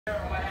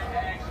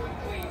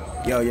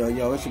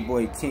Yo, it's your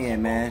boy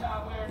 10, man.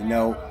 You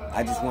know,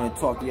 I just want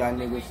to talk to y'all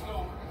niggas.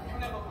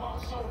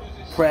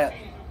 Prep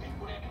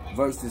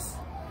versus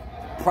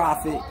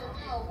Prophet.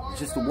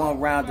 Just a 1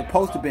 round. It's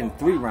supposed to have been a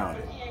 3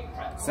 rounder.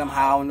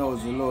 Somehow, I don't know,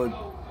 it's a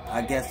little,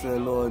 I guess a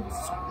little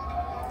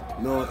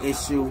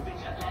issue.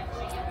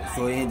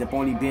 So it ended up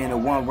only being a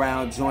 1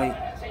 round joint.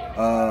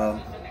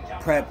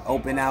 Prep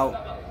open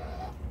out,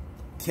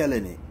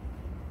 killing it.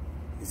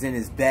 It's in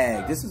his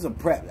bag. This is a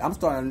Prep. I'm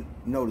starting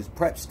to notice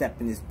Prep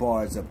stepping his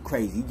bars up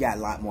crazy. He got a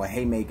lot more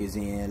haymakers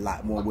in, a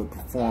lot more with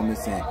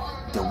performance and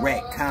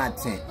direct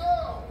content.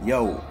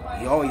 Yo,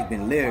 he always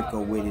been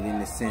lyrical with it in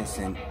a sense,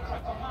 and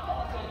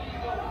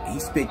he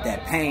spit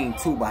that pain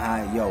too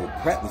behind. Yo,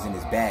 Prep was in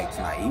his bag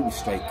tonight. He was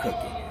straight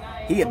cooking.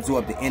 He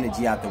absorbed the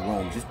energy out the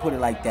room. Just put it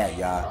like that,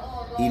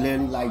 y'all. He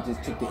literally like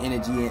just took the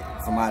energy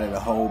from out of the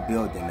whole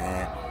building,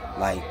 man.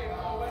 Like,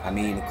 I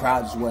mean, the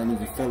crowd just wasn't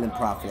even feeling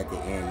Prophet at the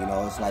end, you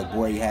know. It's like,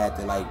 boy, he had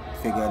to, like,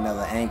 figure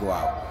another angle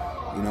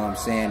out. You know what I'm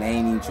saying? They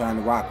ain't even trying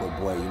to rock with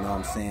boy, you know what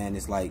I'm saying?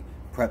 It's like,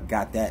 Prep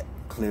got that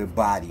clear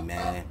body,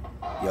 man.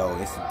 Yo,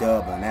 it's a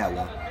dub on that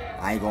one.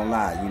 I ain't gonna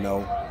lie, you know.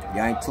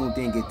 Y'all ain't tuned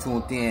in, get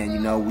tuned in, you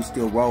know. We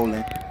still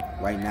rolling.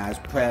 Right now, it's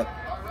Prep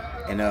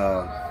and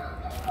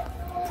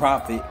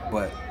Prophet,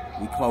 but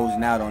we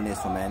closing out on this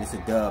one, man. It's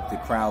a dub. The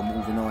crowd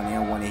moving on. They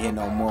don't want to hear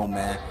no more,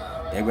 man.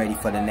 They ready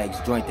for the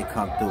next joint to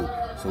come through.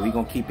 So we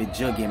gonna keep it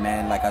jugging,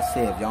 man. Like I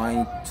said, if y'all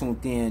ain't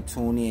tuned in,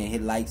 tune in,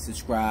 hit like,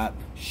 subscribe,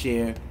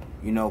 share,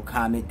 you know,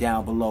 comment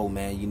down below,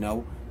 man, you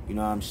know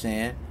what I'm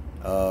saying?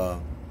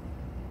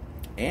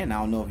 And I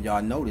don't know if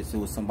y'all noticed,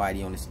 there was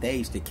somebody on the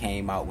stage that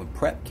came out when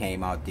Prep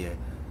came out there.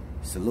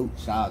 Salute,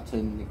 shout out to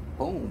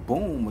Boom.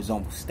 Boom was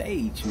on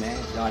stage, man.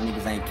 Y'all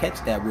niggas ain't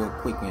catch that real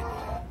quick when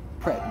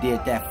Prep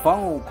did that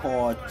phone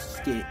call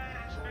skit.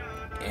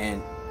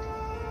 And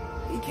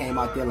he came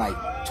out there like,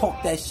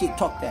 talk that shit,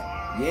 talk that.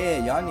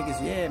 Yeah, y'all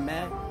niggas, yeah,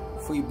 man.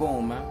 Free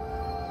Boom, man.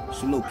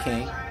 Salute,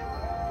 King.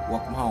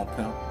 Welcome home,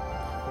 pimp.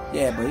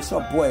 Yeah, but it's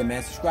your boy,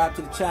 man. Subscribe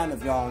to the channel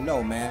if y'all don't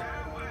know, man.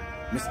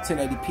 Mr.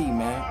 1080p,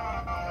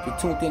 man. Get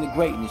tuned in to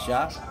greatness,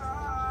 y'all.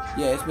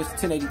 Yeah, it's Mr.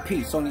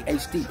 1080p. Sony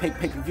HD,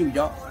 pay-per-view,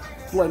 y'all.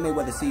 Floyd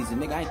Mayweather season,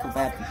 nigga. I ain't come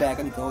back from back.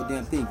 I need the whole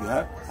damn thing, you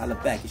heard? Holla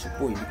back. It's your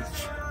boy,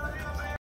 nigga.